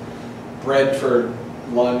breakfast, bread for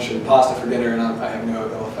lunch, and pasta for dinner, and I have no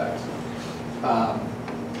ill effects.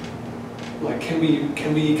 Like, can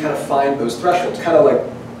we kind of find those thresholds? Kind of like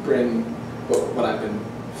bring what I've been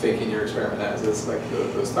faking your experiment as, is like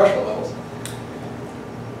those threshold levels.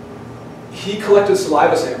 He collected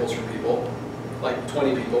saliva samples from people, like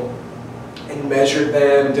 20 people, and measured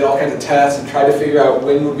them, did all kinds of tests, and tried to figure out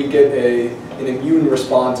when would we get an immune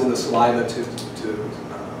response in the saliva to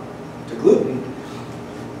gluten.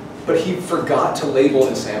 But he forgot to label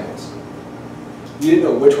his samples. He didn't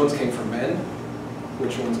know which ones came from men,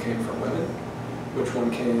 which ones came from women, which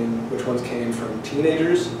ones came from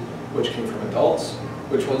teenagers, which came from adults,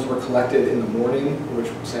 which ones were collected in the morning,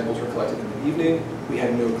 which samples were collected in the evening. We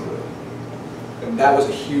had no clue. And that was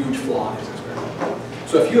a huge flaw in his experiment.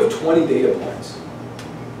 So if you have 20 data points,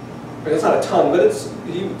 right, it's not a ton, but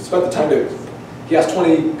he spent the time he asked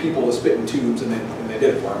 20 people to spit in tubes and they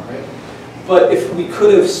did it for him, right? But if we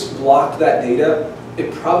could have blocked that data,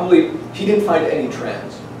 he didn't find any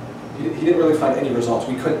trends. He didn't really find any results.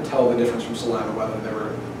 We couldn't tell the difference from saliva, whether they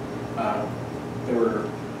were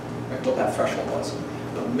like what that threshold was.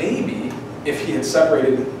 But maybe if he had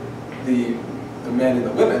separated the men and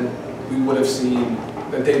the women, we would have seen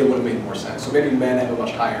the data would have made more sense. So maybe men have a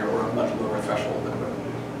much higher or a much lower threshold than women.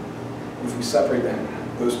 If we separate them,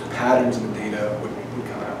 those patterns in the data would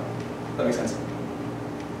come out. Does that make sense?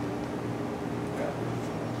 Okay.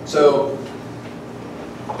 So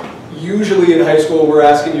usually in high school, we're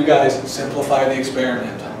asking you guys to simplify the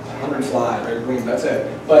experiment. 100 fly, right? Boom, that's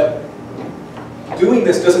it. But doing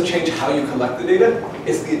this doesn't change how you collect the data,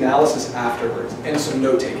 it's the analysis afterwards, and some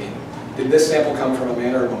note-taking. Did this sample come from a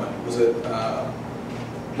man or a woman? Was it,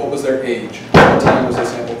 what was their age? What time was the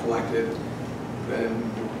sample collected? And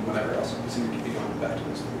whatever else. You seem to keep going back to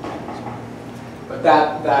this. But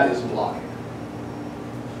that is blocking.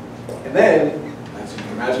 And then, as you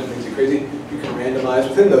can imagine, things are crazy, you can randomize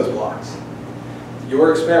within those blocks.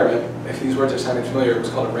 Your experiment, if these words are sounding familiar, was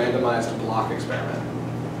called a randomized block experiment.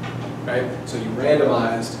 Right? So you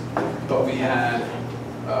randomized, but we had,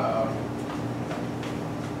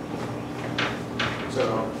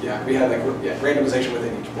 we had randomization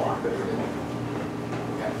within each block that we did.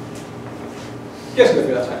 Okay. Yes, go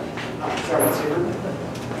through that time. Sorry, what's your room?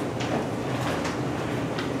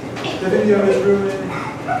 The video is ruined.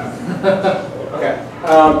 Okay.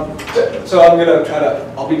 So I'm gonna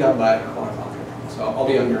I'll be done by 1 o'clock. So I'll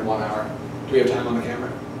be under 1 hour. Do we have time on the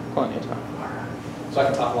camera? Plenty of time. So I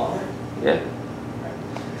can talk longer? Yeah.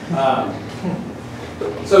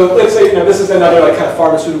 So let's say this is another kind of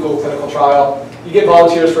pharmaceutical clinical trial. You get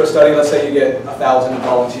volunteers for a study. Let's say you get 1,000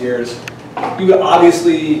 volunteers. You would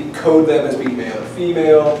obviously code them as being male or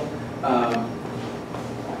female,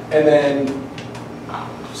 and then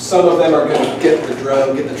some of them are going to get the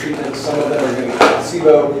drug, get the treatment. Some of them are going to get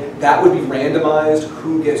placebo. That would be randomized.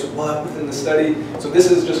 Who gets what within the study? So this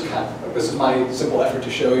is just this is my simple effort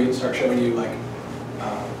to start showing you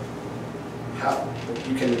how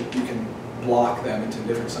you can block them into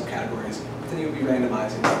different subcategories. But then you would be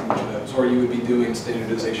randomizing each of those, or you would be doing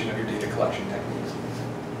standardization of your data collection techniques.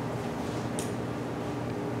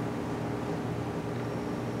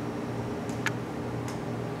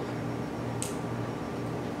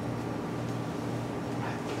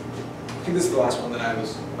 I think this is the last one that I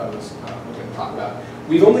was going to talk about.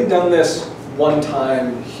 We've only done this one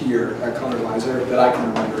time here at Conrad Weiser that I can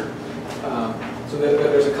remember. So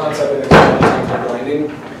there's a concept in experimental called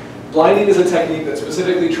blinding. Blinding is a technique that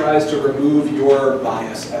specifically tries to remove your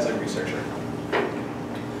bias as a researcher.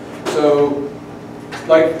 So,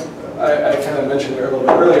 like I kind of mentioned a little bit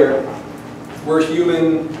earlier, we're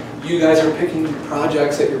human. You guys are picking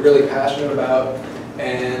projects that you're really passionate about,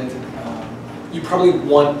 and you probably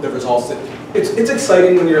want the results that, it's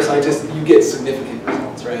exciting when you're a scientist, you get significant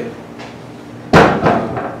results, right?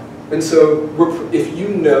 And so if you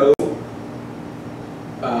know,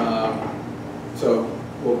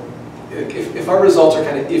 if our results are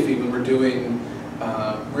kind of iffy when we're doing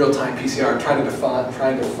real-time PCR, trying to find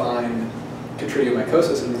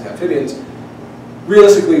chytridiomycosis in these amphibians,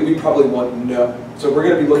 realistically, we probably want no. So we're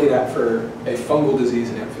going to be looking for a fungal disease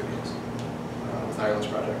in amphibians with Ireland's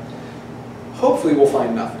project. Hopefully we'll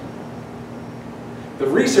find nothing. The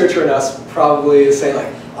researcher in us probably is saying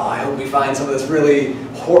oh, I hope we find some of this really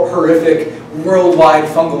horrific worldwide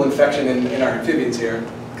fungal infection in our amphibians here,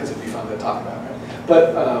 because it'd be fun to talk about, right?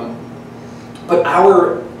 But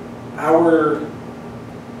our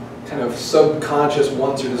kind of subconscious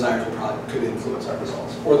wants or desires could influence our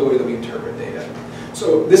results, or the way that we interpret data.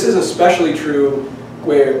 So this is especially true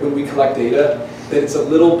when we collect data, that it's a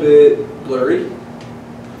little bit blurry.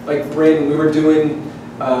 Like Brain, when we were doing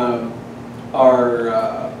our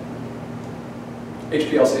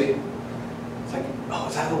HPLC, it's like, oh,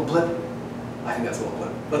 is that a little blip? I think that's a little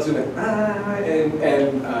blip. Let's zoom in.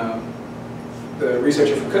 And the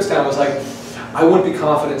researcher from Kutztown was like, I wouldn't be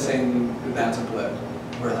confident saying that that's a blip.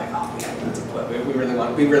 We're like, oh yeah, that's a blip. We really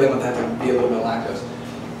want that to be a little bit of lactose.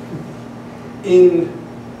 In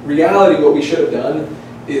reality, what we should have done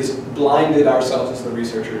is blinded ourselves as the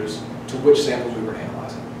researchers to which samples we were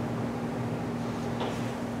analyzing.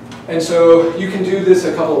 And so you can do this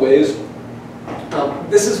a couple of ways.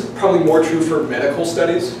 This is probably more true for medical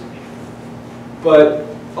studies, but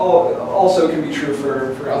also can be true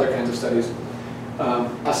for other kinds of studies.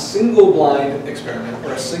 A single blind experiment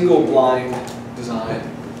or a single blind design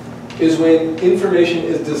is when information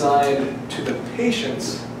is designed to the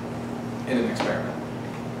patients in an experiment.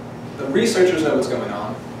 The researchers know what's going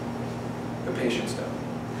on, the patients don't.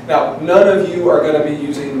 Now, none of you are going to be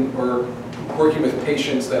using or working with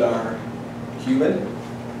patients that are human,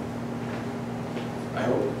 I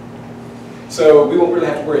hope. So we won't really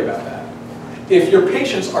have to worry about that. If your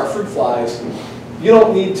patients are fruit flies, you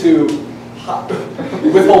don't need to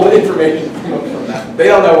withhold information from them. They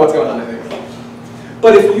don't know what's going on in there.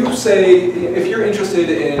 But if you're interested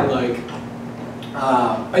in a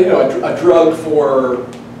drug for,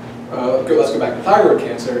 let's go back to thyroid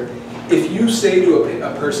cancer. If you say to a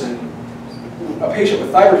patient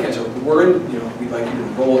with thyroid cancer, we'd like you to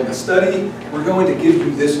enroll in a study. We're going to give you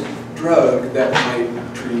this drug that might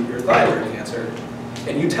treat your thyroid cancer.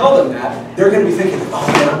 and you tell them that, they're going to be thinking, oh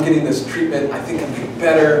man, I'm getting this treatment, I think I'm getting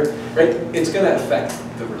better, right? It's going to affect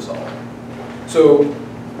the result. So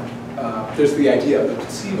there's the idea of the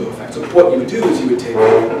placebo effect. So what you would do is you would take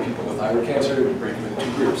people with thyroid cancer, you would break them into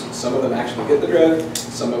two groups. Some of them actually get the drug,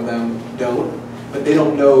 some of them don't, but they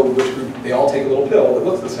don't know which group. They all take a little pill that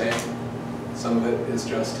looks the same. Some of it is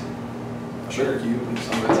just a sugar cube, and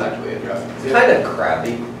some of it's actually a drug. It's kind of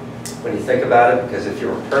crappy when you think about it, because if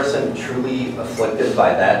you're a person truly afflicted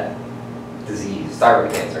by that disease,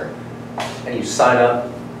 thyroid cancer, and you sign up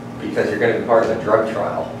because you're going to be part of a drug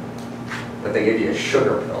trial, but they give you a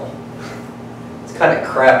sugar pill, it's kind of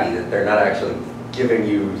crappy that they're not actually giving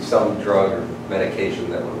you some drug or medication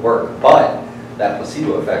that would work. But that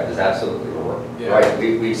placebo effect is absolutely right.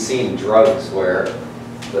 We've seen drugs where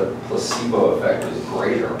the placebo effect is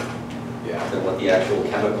greater than what the actual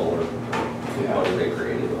chemical or what they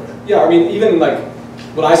created with it. Yeah, I mean, even like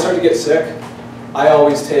when I start to get sick, I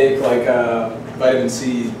always take like a vitamin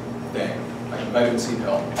C thing, like a vitamin C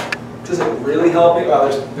pill. Does it really help me? Well,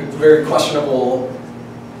 there's very questionable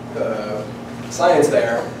science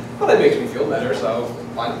there, but it makes me feel better, so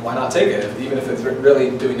why not take it? Even if it's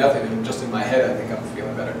really doing nothing, and just in my head I think I'm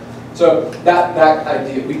feeling better. So that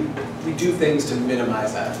idea, we do things to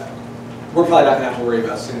minimize that effect. We're probably not going to have to worry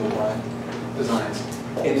about single blind designs,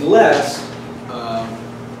 unless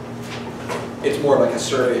it's more like a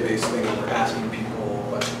survey-based thing where we're asking people,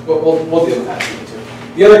 but we'll deal with that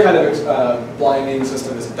too. The other kind of blinding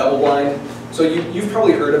system is double blind. So you've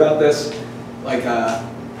probably heard about this. Like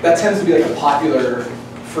that tends to be like a popular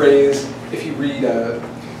phrase if you read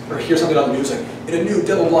or hear something on the news like, in a new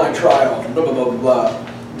double blind trial, blah, blah, blah, blah, blah.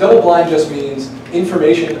 Double blind just means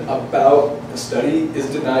information about the study is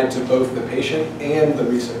denied to both the patient and the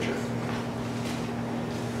researcher.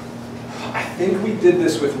 I think we did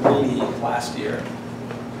this with Rini last year.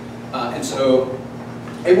 And so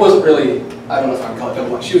it wasn't really, I don't know if I can call it double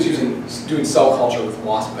blind. She was doing cell culture with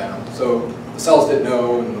wasp venom. So the cells didn't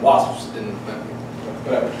know and the wasps didn't,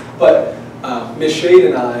 whatever. But Ms. Shade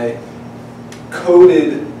and I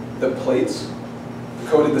coded the plates,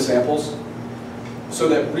 coded the samples, so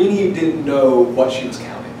that Rini didn't know what she was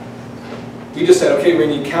counting. We just said, okay,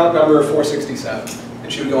 Rini, count number 467.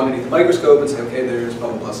 And she would go underneath the microscope and say, okay, there's blah,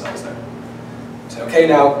 blah, blah cells there. Say, okay,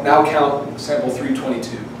 now count sample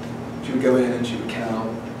 322. She would go in and she would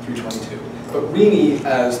count 322. But Rini,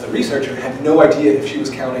 as the researcher, had no idea if she was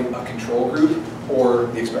counting a control group or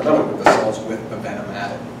the experimental group, the cells with the venom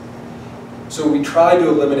added. So we tried to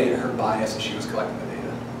eliminate her bias as she was collecting the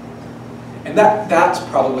data. And that's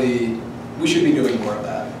probably, we should be doing more of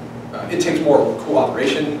that. It takes more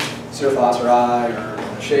cooperation, CWSRI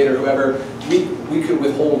or Shade or whoever. We could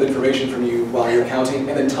withhold information from you while you're counting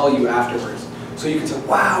and then tell you afterwards. So you can say,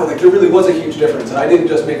 wow, like there really was a huge difference and I didn't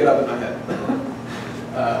just make it up in my head.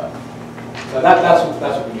 So that's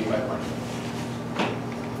what we mean by blind.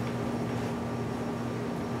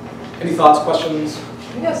 Any thoughts, questions?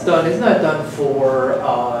 I think that's done. Isn't that done for,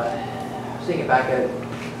 I was thinking back at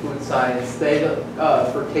food science, they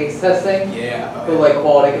for taste testing? Yeah. For like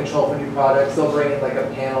quality control for new products, they'll bring in like a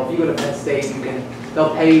panel. If you go to Penn State,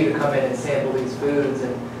 they'll pay you to come in and sample these foods,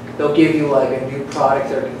 and they'll give you like a new product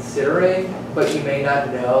they're considering, but you may not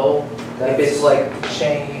know if it's like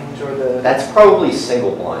change or the. That's probably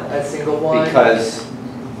single blind. That's single blind. Because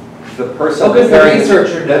the person, because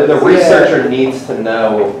the researcher needs to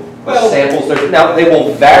know what samples they're. Now they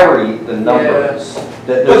will vary the numbers. Yeah.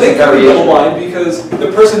 But they could be double blind because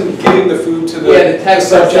the person giving the food to the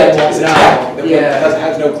subject is a tech that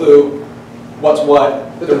has no clue what's what.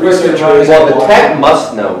 The researcher is well, the tech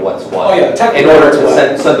must know what's what. Oh yeah, the tech in order to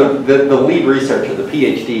send. So the lead researcher, the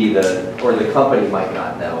PhD, or the company might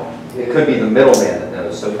not know. It could be the middleman that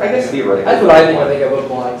knows. So I guess theoretically. That's what I think. I think of a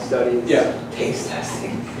blind study. Yeah. Taste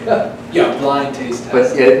testing. Yeah, blind taste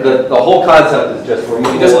But testing. the whole concept is just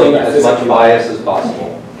removing as much bias as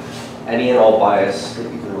possible. Any and all bias that you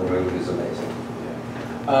can remove is amazing.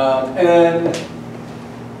 And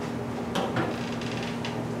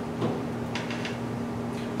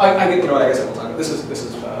I get, I guess I will talk. This is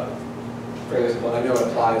fairly simple, and I know it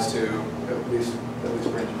applies to at least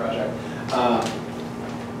Brandon's project.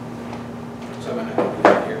 So I'm going to do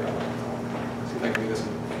that here. See if I can do this in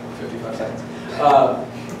 55 seconds.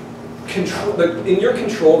 In your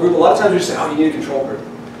control group, a lot of times you just say, oh, you need a control group.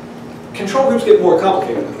 Control groups get more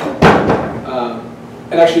complicated than that.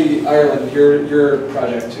 And actually, Ireland, your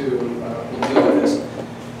project too will deal with this.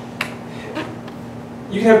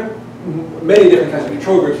 You can have many different kinds of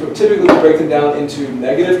control groups, but typically we break them down into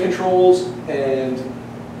negative controls and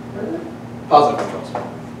positive controls.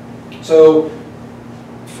 So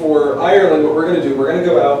for Ireland, what we're going to do, we're going to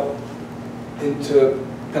go out into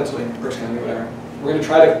Pennsylvania, Berks County, whatever. We're going to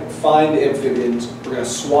try to find amphibians. We're going to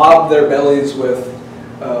swab their bellies with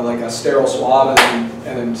like a sterile swab and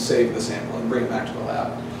then save the sample and bring it back to the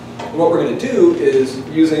lab. And what we're going to do is,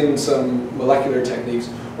 using some molecular techniques,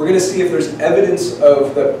 we're going to see if there's evidence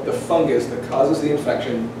of the fungus that causes the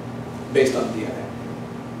infection based on DNA.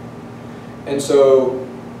 And so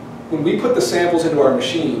when we put the samples into our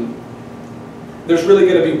machine, there's really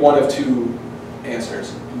going to be one of two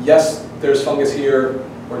answers. Yes, there's fungus here,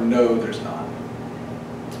 or no, there's not.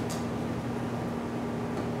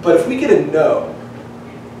 But if we get a no,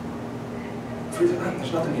 if we say,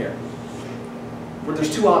 there's nothing here, where there's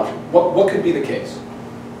two options. What could be the case?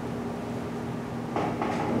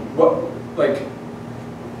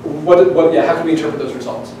 How can we interpret those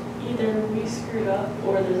results? Either we screwed up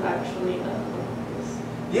or there's actually a fungus.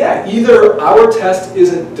 Yeah, either our test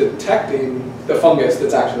isn't detecting the fungus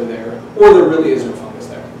that's actually there, or there really is no fungus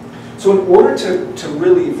there. So in order to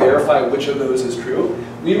really verify which of those is true,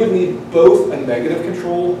 we would need both a negative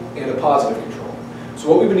control and a positive control. So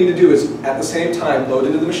what we would need to do is, at the same time, load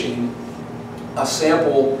into the machine a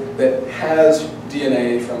sample that has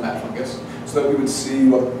DNA from that fungus, so that we would see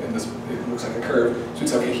what, in this, it looks like a curve. So we'd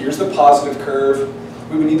say, okay, here's the positive curve.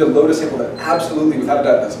 We would need to load a sample that absolutely, without a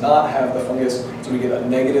doubt, does not have the fungus, so we get a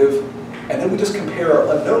negative. And then we just compare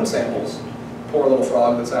our unknown samples, poor little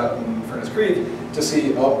frog that's out in Furnace Creek, to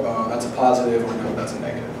see, that's a positive, or no, that's a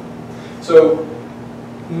negative. So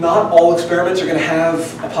not all experiments are going to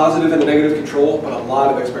have a positive and a negative control, but a lot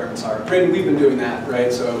of experiments are. And we've been doing that,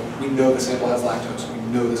 right? So we know the sample has lactose, we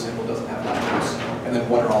know the sample doesn't have lactose, and then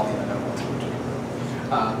what are all the unknown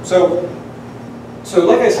ones? So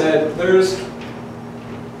like I said,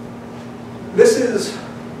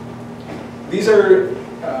 these are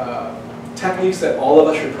techniques that all of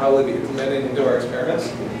us should probably be implementing into our experiments.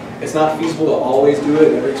 It's not feasible to always do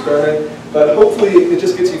it in every experiment, but hopefully it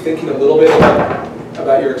just gets you thinking a little bit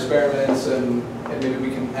about your experiments, and maybe we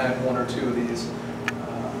can add one or two of these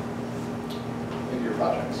into your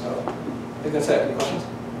project. So I think that's it. Any questions?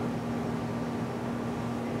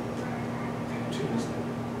 Okay, 2 minutes.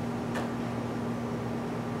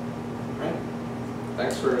 All right.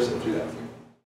 Thanks for sitting through that.